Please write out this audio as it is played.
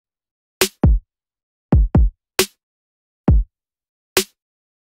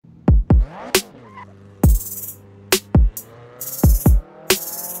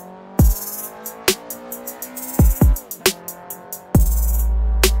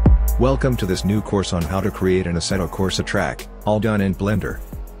Welcome to this new course on how to create an Assetto Corsa track, all done in Blender.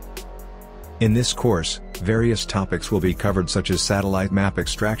 In this course, various topics will be covered such as satellite map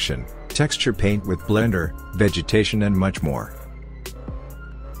extraction, texture paint with Blender, vegetation and much more.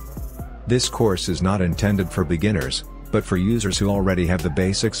 This course is not intended for beginners, but for users who already have the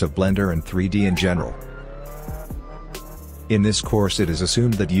basics of Blender and 3D in general. In this course it is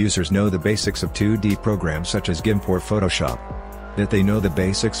assumed that users know the basics of 2D programs such as GIMP or Photoshop. That they know the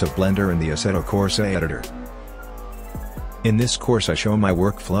basics of Blender and the Assetto Corsa editor. In this course I show my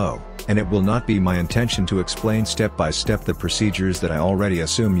workflow, and it will not be my intention to explain step by step the procedures that I already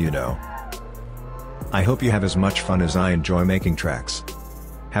assume you know. I hope you have as much fun as I enjoy making tracks.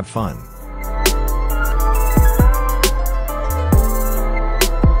 Have fun.